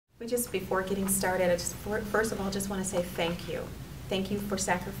Just before getting started, first of all, just want to say thank you. Thank you for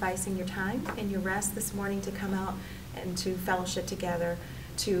sacrificing your time and your rest this morning to come out and to fellowship together,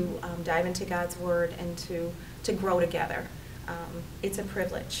 to dive into God's Word, and to grow together. It's a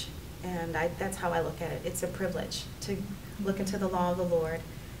privilege, and that's how I look at it. It's a privilege to look into the law of the Lord,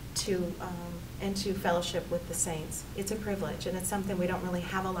 and to fellowship with the saints. It's a privilege, and it's something we don't really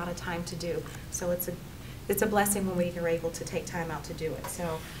have a lot of time to do. So it's a blessing when we are able to take time out to do it.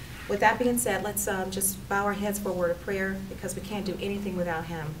 So with that being said, let's just bow our heads for a word of prayer, because we can't do anything without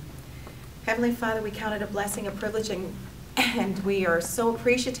Him. Heavenly Father, we count it a blessing, a privilege, and we are so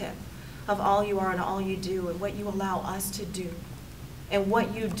appreciative of all you are and all you do and what you allow us to do and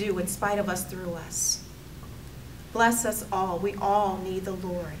what you do in spite of us, through us. Bless us all. We all need the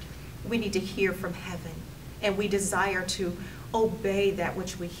Lord. We need to hear from heaven, and we desire to obey that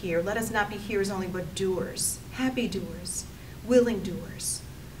which we hear. Let us not be hearers only, but doers, happy doers, willing doers.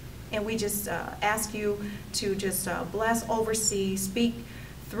 And we just ask you to just bless, oversee, speak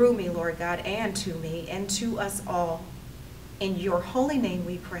through me, Lord God, and to me, and to us all. In your holy name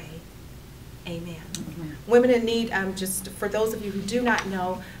we pray. Amen. Amen. Women in Need, just for those of you who do not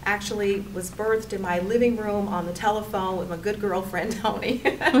know, actually was birthed in my living room on the telephone with my good girlfriend, Tony.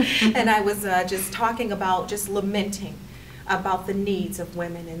 And I was just talking about, just lamenting about the needs of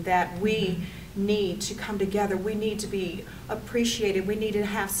women, and that we need to come together. We need to be appreciated. We need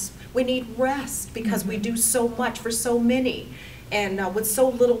rest, because we do so much for so many, and with so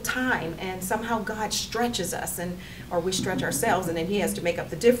little time, and somehow God stretches us, or we stretch ourselves, and then He has to make up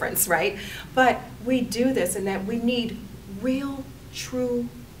the difference, right? But we do this, and that we need real, true,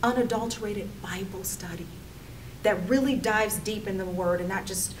 unadulterated Bible study that really dives deep in the Word and not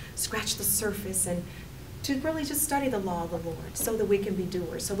just scratch the surface, and to really just study the law of the Lord, so that we can be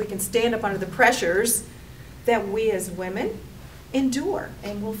doers, so we can stand up under the pressures that we as women endure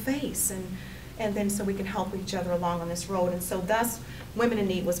and will face, and then so we can help each other along on this road. And so thus, Women in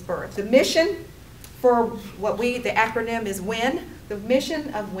Need was birthed. The mission for the acronym is W.I.N. The mission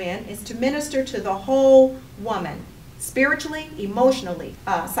of W.I.N. is to minister to the whole woman, spiritually, emotionally,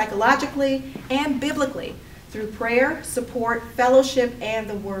 psychologically, and biblically, through prayer, support, fellowship, and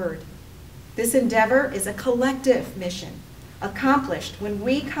the Word. This endeavor is a collective mission, accomplished when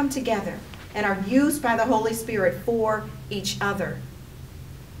we come together and are used by the Holy Spirit for each other.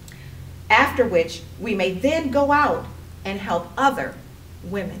 After which, we may then go out and help other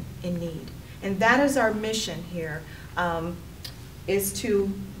women in need. And that is our mission here, is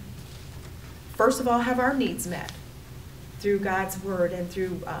to, first of all, have our needs met through God's Word, and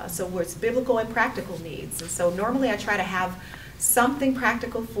through, so it's biblical and practical needs. And so normally I try to have something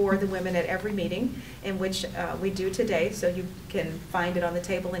practical for the women at every meeting, in which we do today, so you can find it on the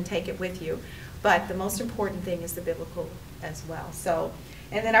table and take it with you. But the most important thing is the biblical as well. So,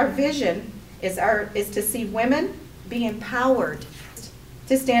 and then our vision is to see women be empowered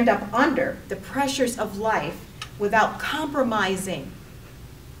to stand up under the pressures of life without compromising,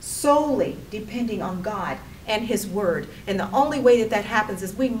 solely depending on God and His Word. And the only way that happens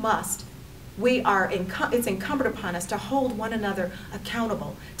is it's incumbent upon us to hold one another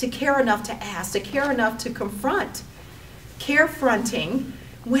accountable, to care enough to ask, to care enough to confront, carefronting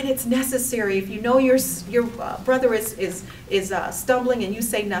when it's necessary. If you know your brother is stumbling and you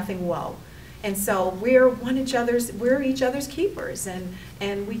say nothing, whoa. And so we're each other's keepers,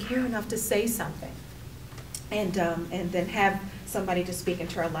 and we care enough to say something, and then have somebody to speak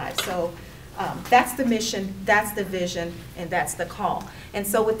into our lives. So that's the mission, that's the vision, and that's the call. And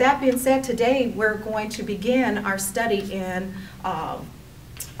so with that being said, today we're going to begin our study in from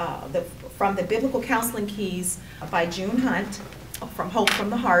the Biblical Counseling Keys by June Hunt, from Hope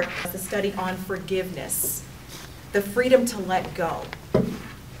from the Heart, the study on forgiveness, the freedom to let go.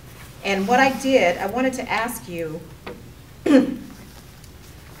 And what I wanted to ask you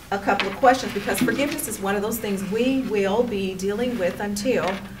a couple of questions, because forgiveness is one of those things we will be dealing with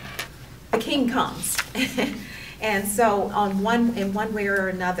until the King comes. And so in one way or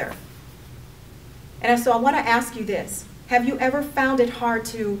another. And so I want to ask you this. Have you ever found it hard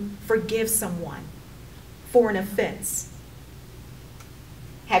to forgive someone for an offense?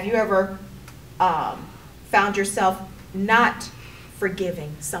 Have you ever found yourself not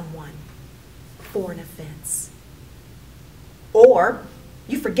forgiving someone for an offense? Or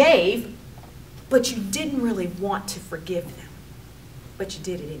you forgave, but you didn't really want to forgive them, but you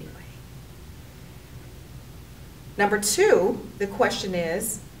did it anyway. Number two, the question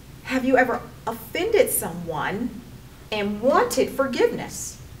is, have you ever offended someone and wanted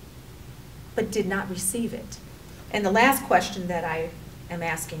forgiveness, but did not receive it? And the last question that I am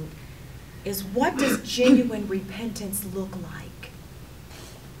asking is, what does genuine repentance look like?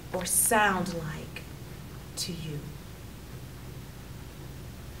 or sound like to you?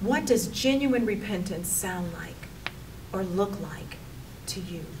 What does genuine repentance sound like or look like to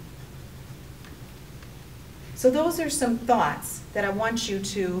you? So those are some thoughts that I want you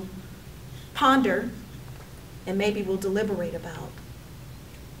to ponder and maybe we'll deliberate about.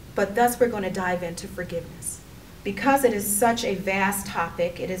 But thus we're going to dive into forgiveness. Because it is such a vast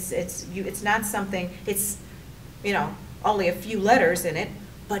topic, it's not something, it's, only a few letters in it,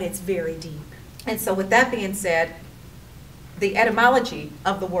 but it's very deep. And so with that being said, the etymology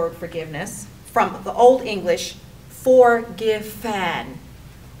of the word forgiveness, from the Old English, forgiven,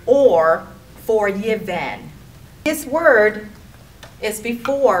 or forgiven. This word is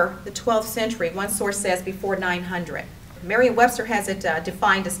before the 12th century. One source says before 900. Merriam-Webster has it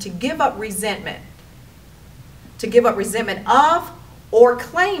defined as to give up resentment. To give up resentment of or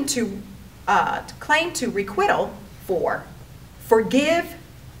claim to requital for, forgive,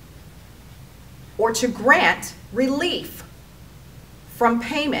 or to grant relief from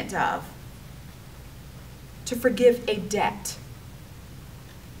payment of, to forgive a debt.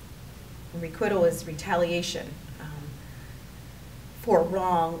 Requital is retaliation for a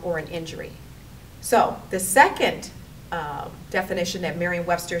wrong or an injury. So the second definition that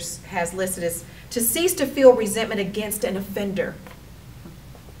Merriam-Webster has listed is to cease to feel resentment against an offender,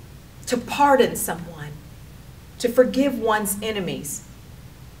 to pardon someone, to forgive one's enemies,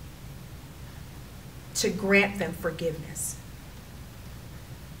 to grant them forgiveness.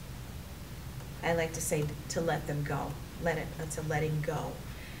 I like to say to let them go, to letting go.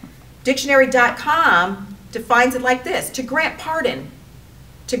 Dictionary.com defines it like this: to grant pardon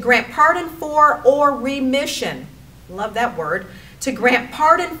for or remission. Love that word. To grant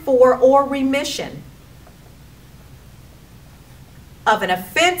pardon for or remission of an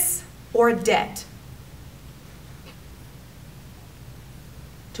offense or a debt.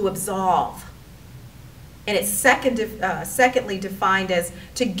 To absolve. And it's secondly defined as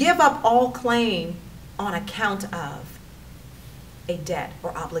to give up all claim on account of a debt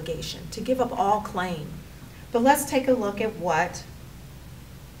or obligation. To give up all claim. But let's take a look at what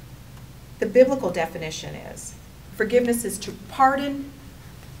the biblical definition is. Forgiveness is to pardon,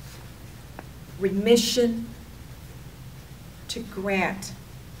 remission, to grant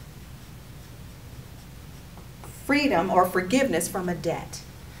freedom or forgiveness from a debt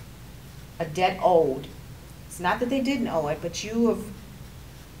owed. It's not that they didn't owe it, but you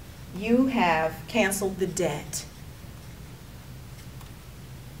have canceled the debt.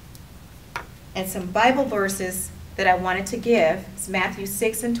 And some Bible verses that I wanted to give is Matthew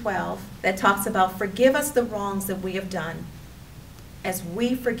 6:12, that talks about forgive us the wrongs that we have done as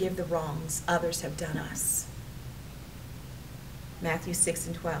we forgive the wrongs others have done us. Matthew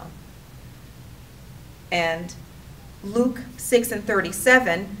 6:12. And Luke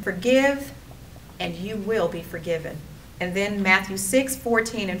 6:37, forgive and you will be forgiven. And then Matthew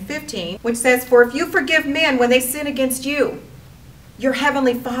 6:14 and 15, which says, for if you forgive men when they sin against you, your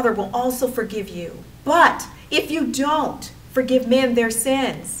heavenly Father will also forgive you. But if you don't forgive men their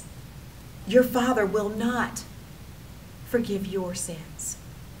sins, your Father will not forgive your sins.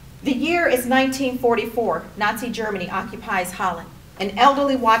 The year is 1944. Nazi Germany occupies Holland. An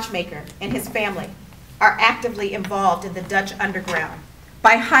elderly watchmaker and his family are actively involved in the Dutch underground.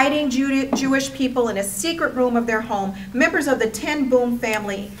 By hiding Jewish people in a secret room of their home, members of the Ten Boom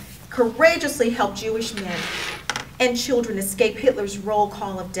family courageously helped Jewish men and children escape Hitler's roll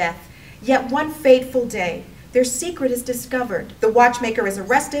call of death. Yet one fateful day, their secret is discovered. The watchmaker is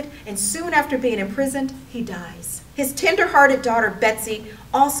arrested, and soon after being imprisoned, he dies. His tender-hearted daughter, Betsy,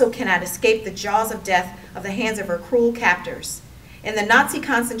 also cannot escape the jaws of death of the hands of her cruel captors. In the Nazi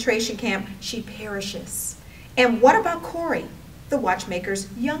concentration camp, she perishes. And what about Corrie, the watchmaker's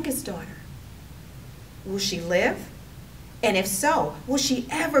youngest daughter? Will she live? And if so, will she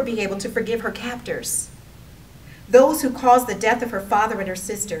ever be able to forgive her captors, those who caused the death of her father and her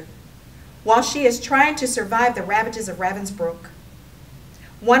sister, while she is trying to survive the ravages of Ravensbrück,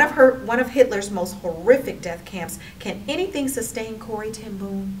 one of Hitler's most horrific death camps? Can anything sustain Corrie ten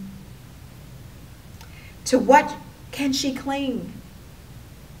Boom? To what can she cling?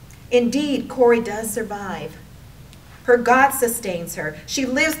 Indeed, Corrie does survive. Her God sustains her. She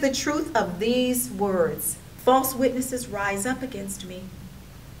lives the truth of these words. False witnesses rise up against me,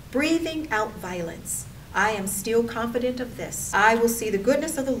 breathing out violence. I am still confident of this. I will see the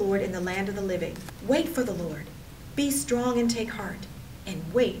goodness of the Lord in the land of the living. Wait for the Lord. Be strong and take heart,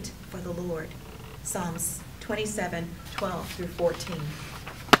 and wait for the Lord. Psalms 27:12 through 14.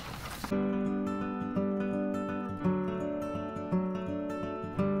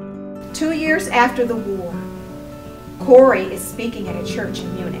 2 years after the war, Corey is speaking at a church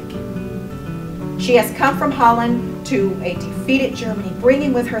in Munich. She has come from Holland to a defeated Germany,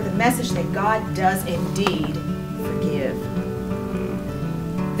 bringing with her the message that God does indeed forgive.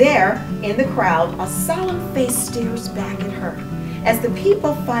 There, in the crowd, a solemn face stares back at her. As the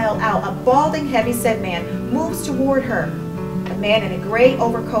people file out, a balding, heavy-set man moves toward her. A man in a gray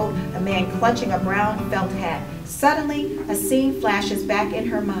overcoat, a man clutching a brown felt hat. Suddenly, a scene flashes back in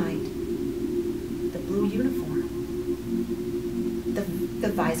her mind. The blue uniform. The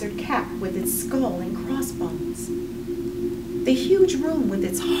visored cap with its skull and crossbones. The huge room with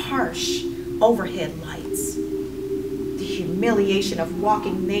its harsh overhead lights. The humiliation of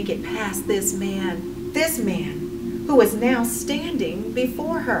walking naked past this man who is now standing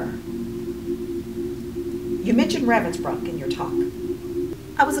before her. You mentioned Ravensbrück in your talk.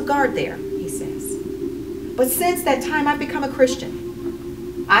 I was a guard there, he says. But since that time, I've become a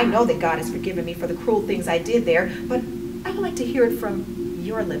Christian. I know that God has forgiven me for the cruel things I did there, but I would like to hear it from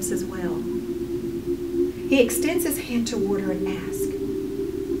your lips as well. He extends his hand toward her and asks,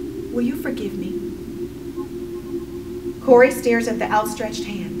 will you forgive me? Corey stares at the outstretched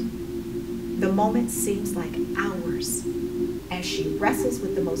hand. The moment seems like hours as she wrestles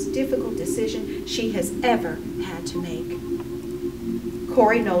with the most difficult decision she has ever had to make.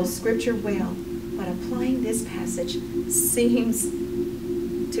 Corey knows scripture well, but applying this passage seems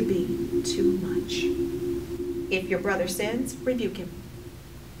to be too much. If your brother sins, rebuke him.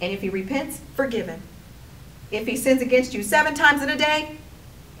 And if he repents, forgive him. If he sins against you 7 times in a day,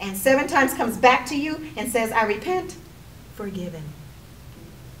 and 7 times comes back to you and says, I repent, forgive him.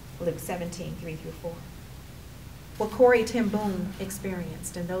 Luke 17, 3-4. What Corrie ten Boom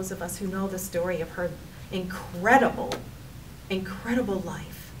experienced, and those of us who know the story of her incredible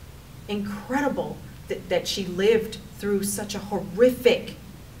life, incredible that she lived through such a horrific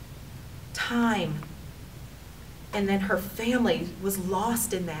time, and then her family was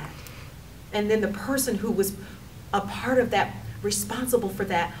lost in that. And then the person who was a part of that, responsible for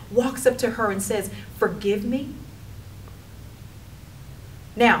that, walks up to her and says, forgive me?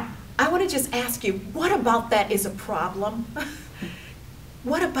 Now, I want to just ask you, what about that is a problem?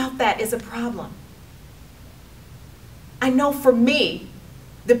 What about that is a problem? I know for me,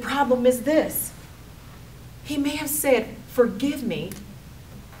 the problem is this. He may have said, forgive me,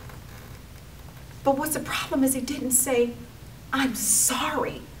 but what's the problem is he didn't say, I'm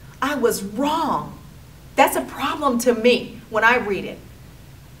sorry, I was wrong. That's a problem to me when I read it.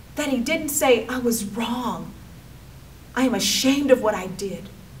 That he didn't say, I was wrong. I am ashamed of what I did.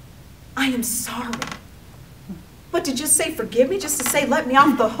 I am sorry. But to just say, forgive me, just to say, let me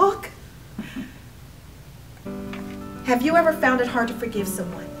off the hook. Have you ever found it hard to forgive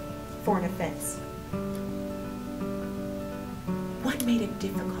someone for an offense? What made it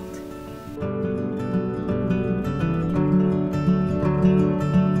difficult?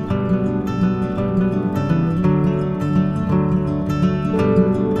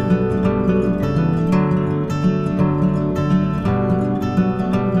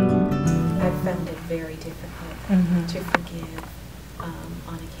 To forgive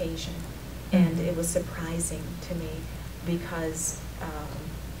on occasion, and it was surprising to me because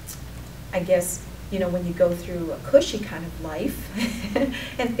I guess, you know, when you go through a cushy kind of life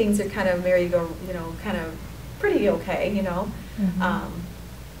and things are kind of kind of pretty okay, you know,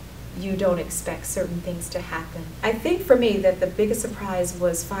 you don't expect certain things to happen. I think for me that the biggest surprise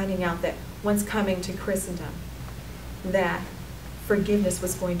was finding out that once coming to Christendom, that forgiveness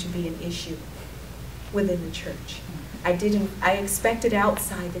was going to be an issue within the church. I expected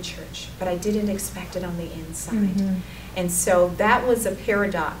outside the church, but I didn't expect it on the inside. And so that was a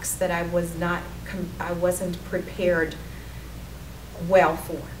paradox that I wasn't prepared well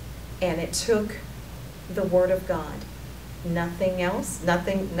for. And it took the Word of God. Nothing else,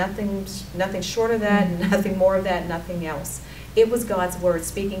 nothing short of that, nothing more of that, nothing else. It was God's Word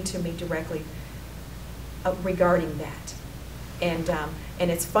speaking to me directly regarding that. And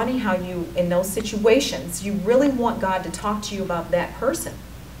it's funny how you, in those situations, you really want God to talk to you about that person,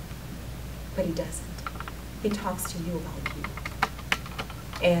 but He doesn't. He talks to you about you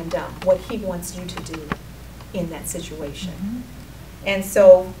and what He wants you to do in that situation. And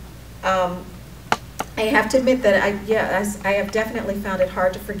so I have to admit that I have definitely found it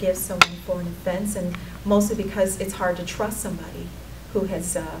hard to forgive someone for an offense, and mostly because it's hard to trust somebody who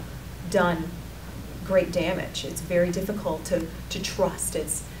has done great damage. It's very difficult to trust.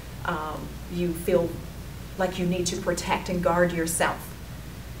 It's you feel like you need to protect and guard yourself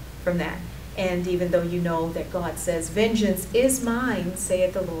from that. And even though you know that God says, vengeance is mine,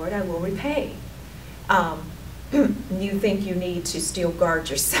 saith the Lord, I will repay. You think you need to still guard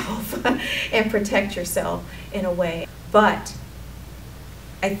yourself and protect yourself in a way. But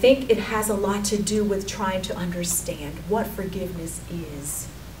I think it has a lot to do with trying to understand what forgiveness is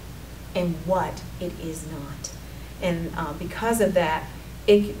and what it is not. And because of that,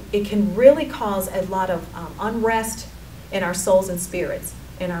 it can really cause a lot of unrest in our souls and spirits,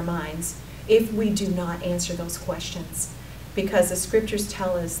 in our minds, if we do not answer those questions. Because the scriptures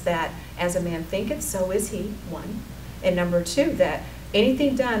tell us that as a man thinketh, so is he, one. And number two, that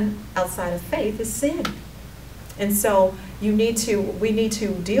anything done outside of faith is sin. And so we need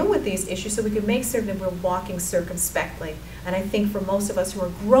to deal with these issues so we can make certain that we're walking circumspectly. And I think for most of us who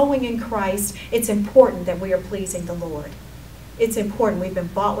are growing in Christ, it's important that we are pleasing the Lord. It's important. We've been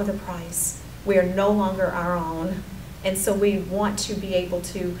bought with a price. We are no longer our own. And so we want to be able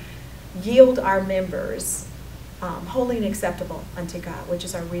to yield our members holy and acceptable unto God, which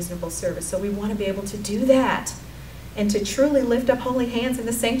is our reasonable service. So we want to be able to do that and to truly lift up holy hands in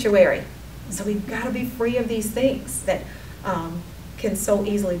the sanctuary. So we've got to be free of these things that can so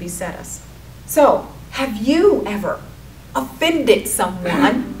easily beset us. So, have you ever offended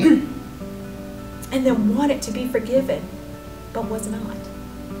someone and then wanted to be forgiven, but was not?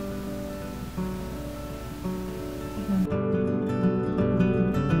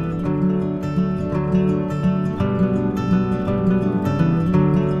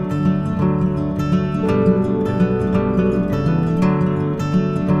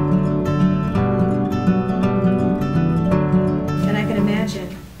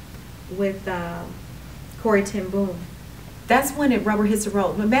 With Corrie ten Boom. That's when it rubber hits the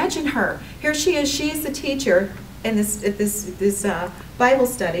road. Imagine her. Here she is the teacher in this Bible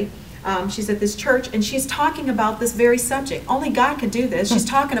study. She's at this church, and she's talking about this very subject. Only God could do this. She's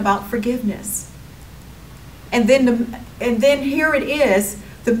talking about forgiveness. And then here it is,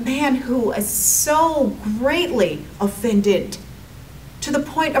 the man who is so greatly offended to the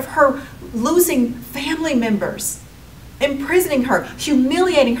point of her losing family members, imprisoning her,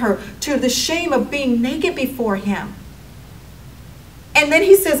 humiliating her to the shame of being naked before him. And then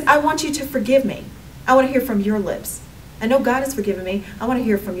he says, I want you to forgive me. I want to hear from your lips. I know God has forgiven me. I want to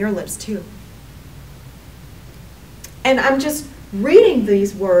hear from your lips too. And I'm just reading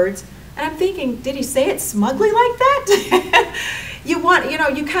these words, and I'm thinking, did he say it smugly like that? you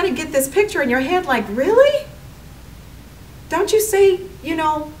kind of get this picture in your head like, really? Don't you say,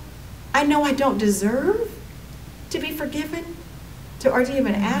 I know I don't deserve to be forgiven, or to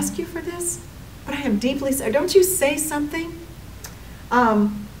even ask you for this, but I am deeply sorry. Don't you say something? But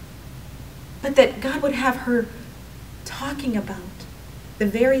that God would have her talking about the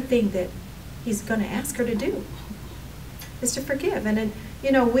very thing that he's going to ask her to do, is to forgive. And then,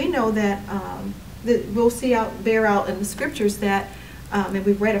 we know that, we'll bear out in the scriptures that, and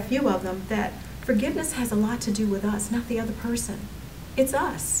we've read a few of them, that forgiveness has a lot to do with us, not the other person. It's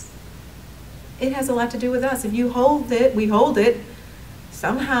us. It has a lot to do with us. If you hold it, we hold it,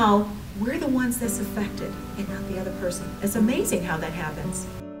 somehow we're the ones that's affected and not the other person. It's amazing how that happens.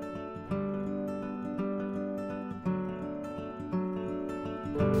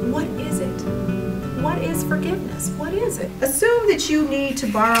 What is it? What is forgiveness? What is it? Assume that you need to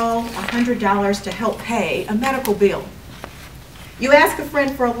borrow $100 to help pay a medical bill. You ask a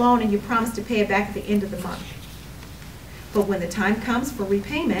friend for a loan and you promise to pay it back at the end of the month. But when the time comes for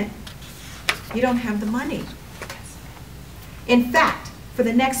repayment, you don't have the money. In fact, for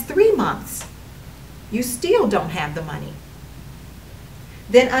the next 3 months, you still don't have the money.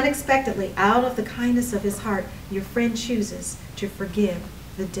 Then unexpectedly, out of the kindness of his heart, your friend chooses to forgive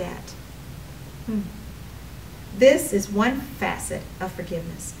the debt. This is one facet of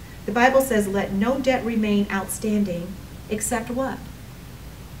forgiveness. The Bible says, let no debt remain outstanding except what?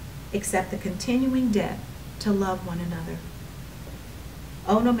 Except the continuing debt to love one another.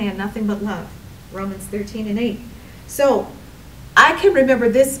 Owe no man nothing but love. Romans 13:8. So I can remember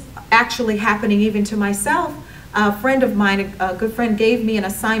this actually happening even to myself. A friend of mine, a good friend, gave me an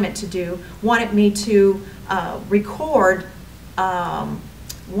assignment to do, wanted me to record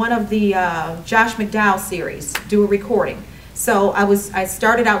one of the Josh McDowell series, do a recording. So I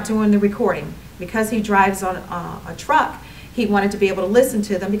started out doing the recording. Because he drives on a truck, he wanted to be able to listen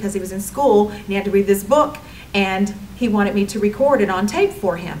to them because he was in school and he had to read this book, and he wanted me to record it on tape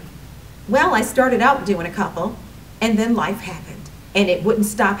for him. Well, I started out doing a couple, and then life happened, and it wouldn't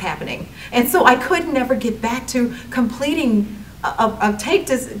stop happening. And so I could never get back to completing a tape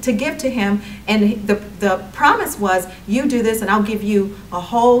to give to him, and the promise was, you do this and I'll give you a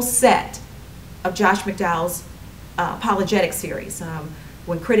whole set of Josh McDowell's apologetic series.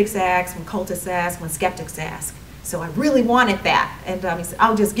 When critics ask, when cultists ask, when skeptics ask. So I really wanted that, and he said,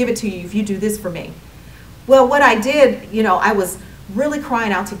 I'll just give it to you if you do this for me. Well, what I did, I was really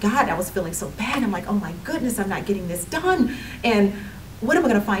crying out to God. I was feeling so bad. I'm like, oh my goodness, I'm not getting this done. And when am I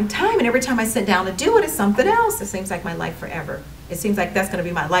going to find time? And every time I sit down to do it, it's something else. It seems like my life forever. It seems like that's going to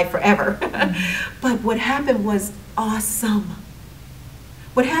be my life forever. But what happened was awesome.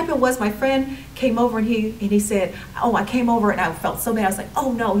 What happened was my friend came over and he said, oh, I came over and I felt so bad. I was like,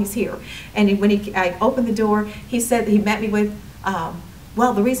 oh no, he's here. And when I opened the door, he said that he met me with,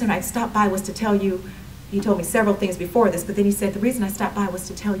 well, the reason I stopped by was to tell you, he told me several things before this, but then he said, the reason I stopped by was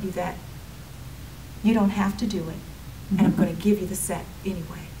to tell you that you don't have to do it, and I'm going to give you the set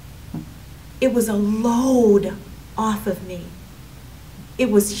anyway. It was a load off of me.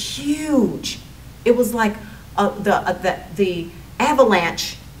 It was huge. It was like the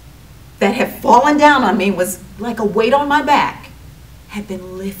avalanche that had fallen down on me was like a weight on my back had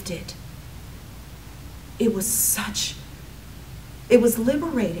been lifted. It was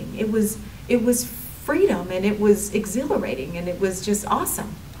liberating. It was freedom, and it was exhilarating, and it was just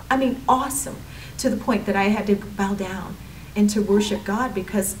awesome. I mean, awesome, to the point that I had to bow down and to worship God,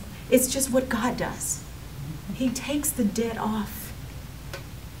 because it's just what God does. He takes the debt off.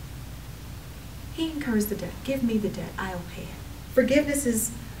 He incurs the debt. Give me the debt, I'll pay it. Forgiveness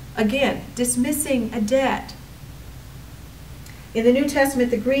is, again, dismissing a debt. In the New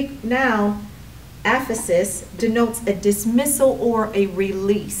Testament, the Greek noun aphesis denotes a dismissal or a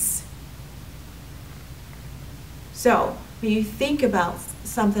release. So when you think about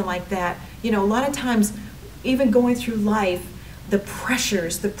something like that, you know, a lot of times, even going through life, the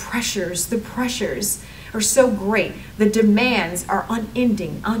pressures are so great. The demands are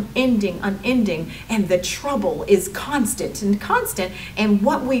unending, and the trouble is constant. And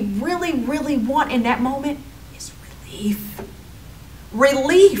what we really, really want in that moment is relief.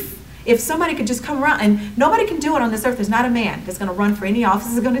 Relief. If somebody could just come around, and nobody can do it on this earth. There's not a man that's going to run for any office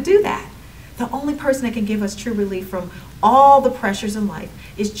that's going to do that. The only person that can give us true relief from all the pressures in life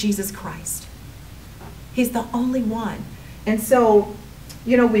is Jesus Christ. He's the only one. And so,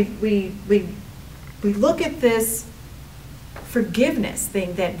 you know, we look at this forgiveness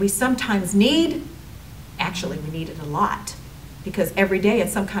thing that we sometimes need. Actually, we need it a lot, because every day in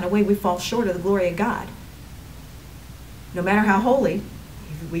some kind of way we fall short of the glory of God. No matter how holy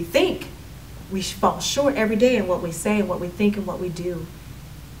we think, we fall short every day in what we say and what we think and what we do.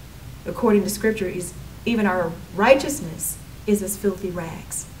 According to Scripture, is even our righteousness is as filthy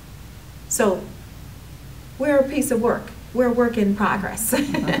rags. So we're a piece of work. We're a work in progress.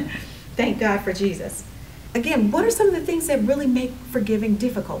 Thank God for Jesus. Again, what are some of the things that really make forgiving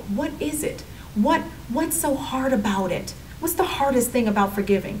difficult? What is it? What's so hard about it? What's the hardest thing about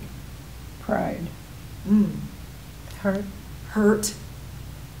forgiving? Pride. Hurt.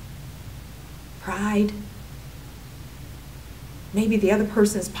 Pride. Maybe the other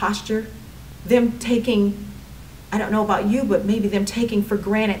person's posture. Them taking, I don't know about you, but maybe them taking for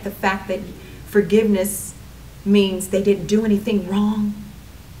granted the fact that forgiveness means they didn't do anything wrong,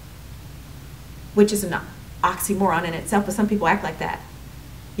 which is an oxymoron in itself, but some people act like that,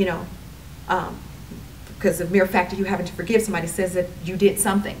 you know, because the mere fact that you having to forgive somebody says that you did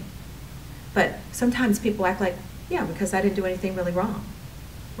something. But sometimes people act like, yeah, because I didn't do anything really wrong,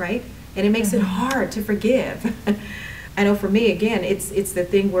 right? And it makes it hard to forgive. I know for me, again, it's the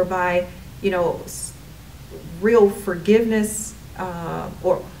thing whereby, you know, real forgiveness,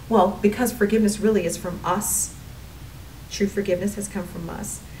 because forgiveness really is from us. True forgiveness has come from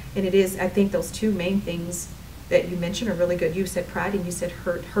us. And it is, I think those two main things that you mentioned are really good. You said pride and you said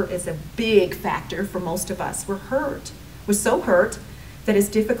hurt. Hurt is a big factor for most of us. We're hurt. We're so hurt that it's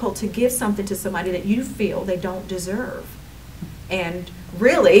difficult to give something to somebody that you feel they don't deserve. And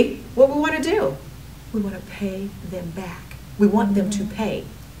really, what we want to do, we want to pay them back. We want them to pay.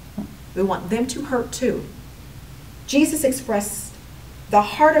 We want them to hurt too. Jesus expressed the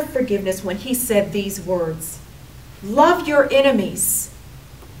heart of forgiveness when he said these words, love your enemies.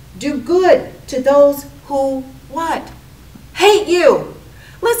 Do good to those who, what? Hate you.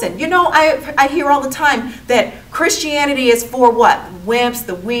 Listen, you know, I hear all the time that Christianity is for what? Wimps,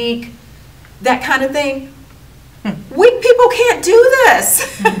 the weak, that kind of thing. Weak people can't do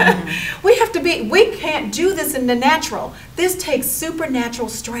this. We can't do this in the natural. This takes supernatural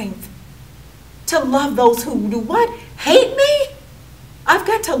strength to love those who do what? Hate me? I've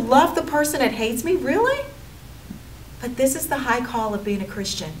got to love the person that hates me? Really? But this is the high call of being a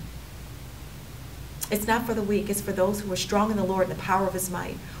Christian. It's not for the weak. It's for those who are strong in the Lord and the power of his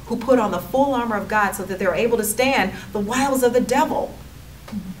might, who put on the full armor of God so that they're able to stand the wiles of the devil.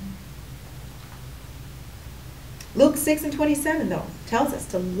 Luke 6:27, though, tells us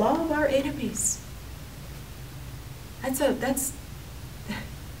to love our enemies.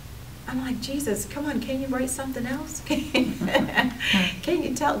 I'm like, Jesus, come on, can you write something else? Can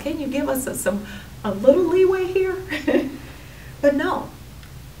you give us a little leeway here? But no.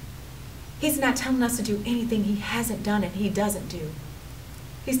 He's not telling us to do anything he hasn't done and he doesn't do.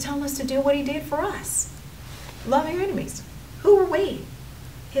 He's telling us to do what he did for us. Love your enemies. Who were we?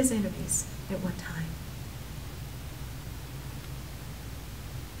 His enemies at one time.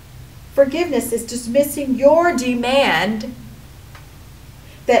 Forgiveness is dismissing your demand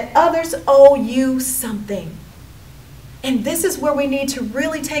that others owe you something. And this is where we need to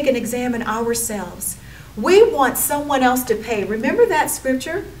really take and examine ourselves. We want someone else to pay. Remember that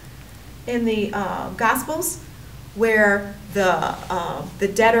scripture in the Gospels where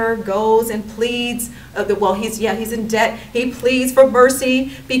the debtor goes and pleads, he's in debt. He pleads for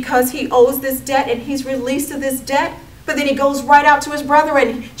mercy because he owes this debt and he's released of this debt. But then he goes right out to his brother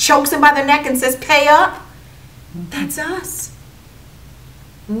and chokes him by the neck and says, pay up. That's us.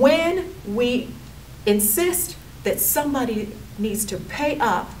 When we insist that somebody needs to pay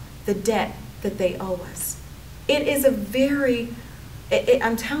up the debt that they owe us. It is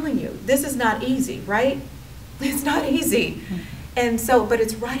I'm telling you, this is not easy, right? It's not easy. And so, but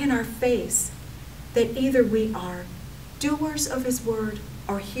it's right in our face that either we are doers of his word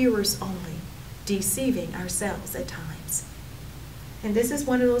or hearers only, deceiving ourselves at times. And this is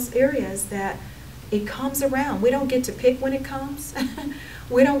one of those areas that it comes around. We don't get to pick when it comes.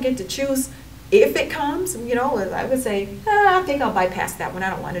 We don't get to choose if it comes. I would say, I think I'll bypass that one. I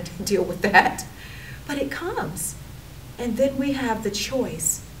don't want to deal with that. But it comes. And then we have the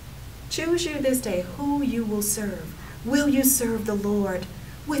choice. Choose you this day who you will serve. Will you serve the Lord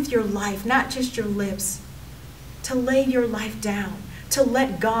with your life, not just your lips? To lay your life down, to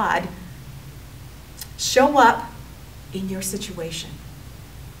let God show up in your situation.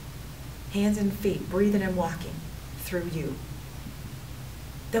 Hands and feet, breathing and walking through you.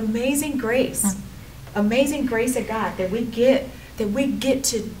 The amazing grace of God that we get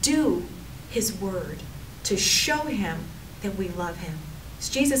to do his word, to show him that we love him. As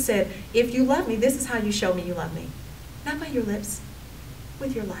Jesus said, if you love me, this is how you show me you love me. Not by your lips,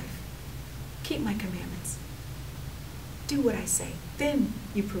 with your life. Keep my commandments. Do what I say. Then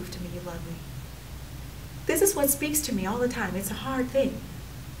you prove to me you love me. This is what speaks to me all the time. It's a hard thing.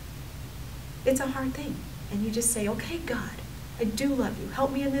 It's a hard thing. And you just say, okay, God, I do love you.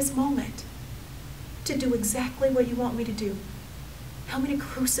 Help me in this moment to do exactly what you want me to do. Help me to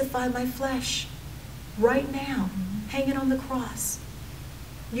crucify my flesh right now, hanging on the cross.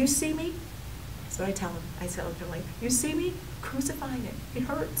 You see me? That's what I tell him. I tell him, like, you see me? Crucifying it. It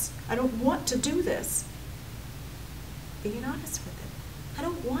hurts. I don't want to do this. Being honest with it. I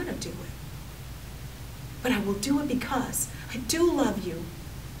don't want to do it. But I will do it because I do love you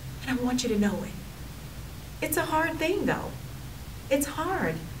and I want you to know it. It's a hard thing, though. It's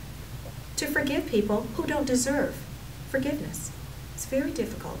hard to forgive people who don't deserve forgiveness. It's very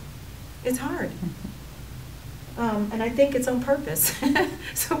difficult. It's hard. And I think it's on purpose.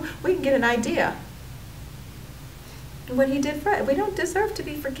 So we can get an idea what he did for us. We don't deserve to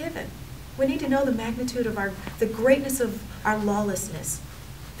be forgiven. We need to know the magnitude of the greatness of our lawlessness,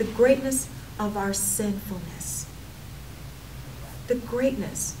 the greatness of our sinfulness, the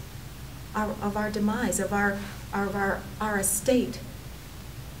greatness of our demise, of our estate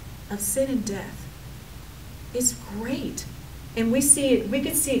of sin and death is great. And we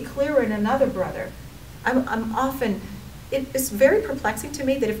can see it clearer in another brother. It's very perplexing to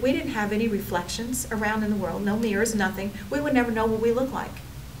me that if we didn't have any reflections around in the world, no mirrors, nothing, we would never know what we look like.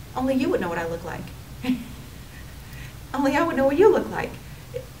 Only you would know what I look like. Only I would know what you look like.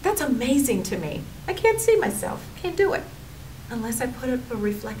 That's amazing to me. I can't see myself. Can't do it unless I put up a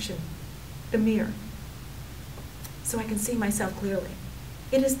reflection, the mirror, so I can see myself clearly.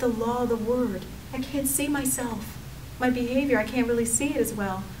 It is the law of the word. I can't see myself. My behavior, I can't really see it as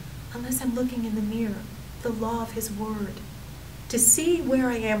well unless I'm looking in the mirror, the law of his word, to see where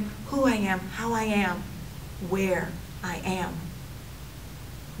I am, who I am, how I am, where I am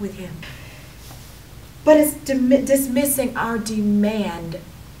with him. But it's dismissing our demand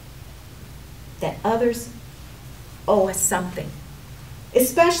that others owe us something,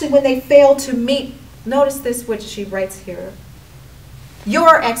 especially when they fail to meet, notice this, what she writes here,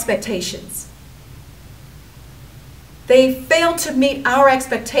 your expectations. They fail to meet our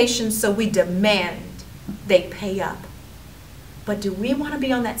expectations, so we demand they pay up. But do we want to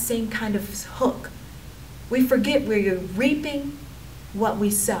be on that same kind of hook? We forget we're reaping what we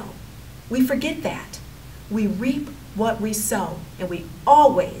sow. We forget that. We reap what we sow, and we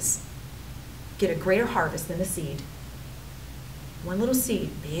always get a greater harvest than the seed. One little seed,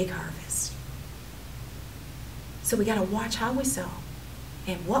 big harvest. So we got to watch how we sow.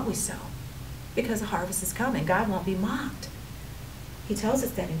 and what we sow, because the harvest is coming. God won't be mocked. He tells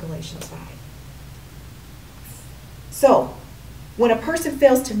us that in Galatians 5. So, when a person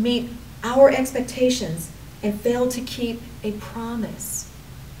fails to meet our expectations and fail to keep a promise,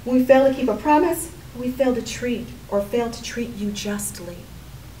 when we fail to keep a promise, we fail to treat you justly.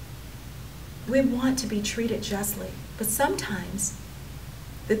 We want to be treated justly, but sometimes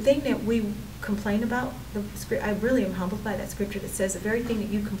the thing that we complain about, I really am humbled by that scripture that says the very thing that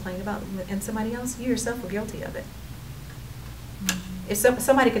you complain about in somebody else, you yourself were guilty of it. If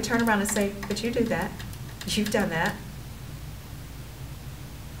somebody could turn around and say, but you do that, you've done that.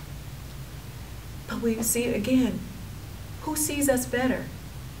 But we see, again, who sees us better?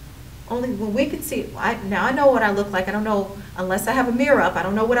 Only when we can see, now I know what I look like. I don't know, unless I have a mirror up, I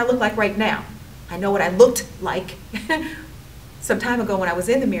don't know what I look like right now. I know what I looked like some time ago when I was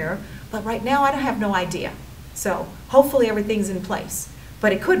in the mirror, but right now I don't have no idea. So hopefully everything's in place.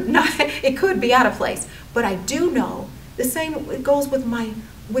 But it could not, it could be out of place. But I do know the same it goes with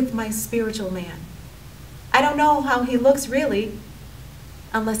my spiritual man. I don't know how he looks really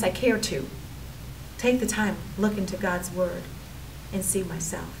unless I care to. Take the time, look into God's word and see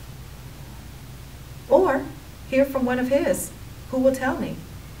myself. Or hear from one of his who will tell me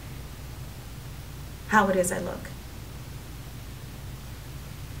how it is I look.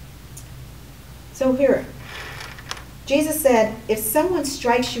 So here, Jesus said, if someone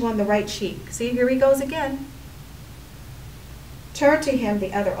strikes you on the right cheek, see, here he goes again, turn to him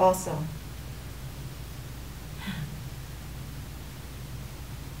the other also.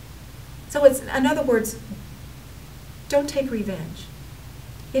 So it's, in other words, don't take revenge.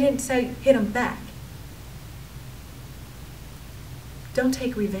 He didn't say hit him back. Don't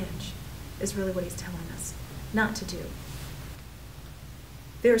take revenge is really what he's telling us not to do.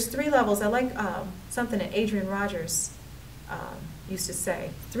 There's 3 levels. I like something that Adrian Rogers used to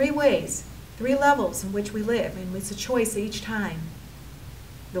say. 3 ways, 3 levels in which we live, and it's a choice each time.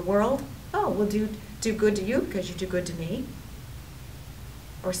 The world, oh, we'll do good to you because you do good to me.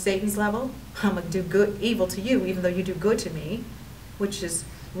 Or Satan's level, I'm going to do evil to you even though you do good to me, which is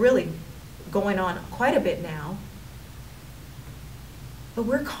really going on quite a bit now. But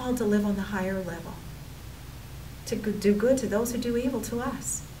we're called to live on the higher level, to do good to those who do evil to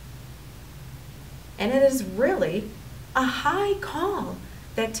us. And it is really a high call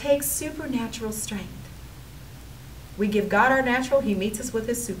that takes supernatural strength. We give God our natural, he meets us with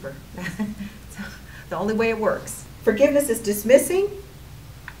his super. The only way it works. Forgiveness is dismissing,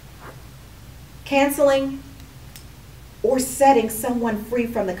 canceling, or setting someone free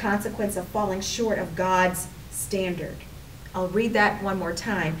from the consequence of falling short of God's standard. I'll read that one more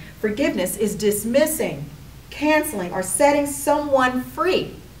time. Forgiveness is dismissing, canceling, or setting someone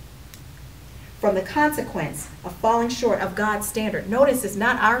free from the consequence of falling short of God's standard. Notice it's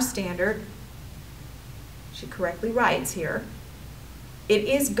not our standard. She correctly writes here. It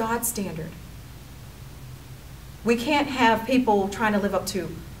is God's standard. We can't have people trying to live up to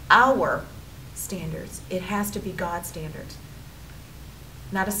our standards. It has to be God's standards.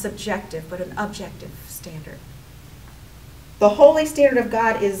 Not a subjective, but an objective standard. The holy standard of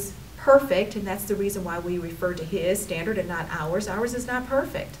God is perfect, and that's the reason why we refer to his standard and not ours. Ours is not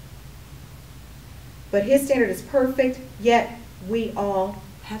perfect. But his standard is perfect, yet we all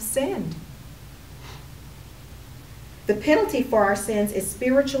have sinned. The penalty for our sins is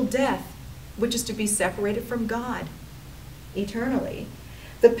spiritual death, which is to be separated from God eternally.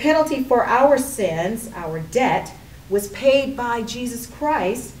 The penalty for our sins, our debt, was paid by Jesus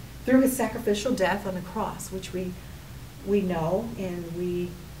Christ through his sacrificial death on the cross, which we know and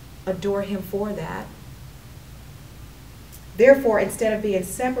we adore him for that. Therefore, instead of being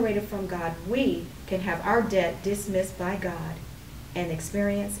separated from God, we can have our debt dismissed by God and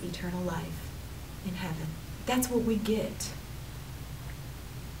experience eternal life in heaven. That's what we get.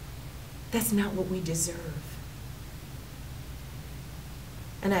 That's not what we deserve.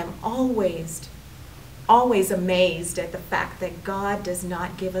 And I'm always amazed at the fact that God does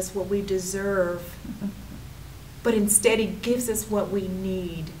not give us what we deserve, but instead he gives us what we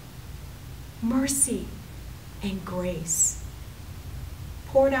need. Mercy and grace.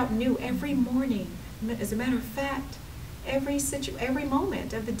 Poured out new every morning. As a matter of fact, every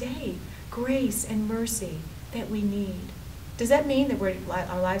moment of the day, grace and mercy that we need. Does that mean that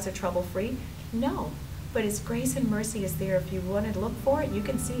our lives are trouble-free? No. But His grace and mercy is there. If you want to look for it, you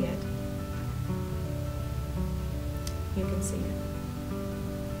can see it. You can see it.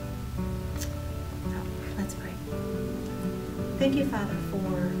 So, let's pray. Thank you, Father,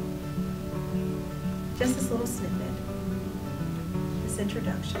 for just this little snippet, this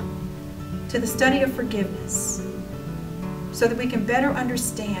introduction to the study of forgiveness. so that we can better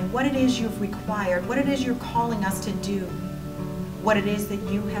understand what it is you've required, what it is you're calling us to do, what it is that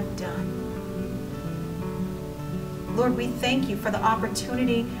you have done. Lord, we thank you for the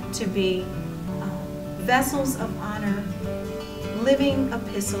opportunity to be vessels of honor, living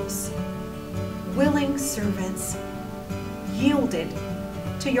epistles, willing servants, yielded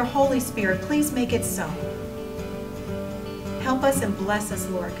to your Holy Spirit. Please make it so. Help us and bless us,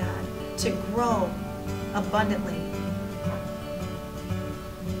 Lord God, to grow abundantly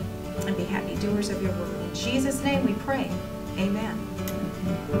and be happy doers of your word. In Jesus' name we pray. Amen.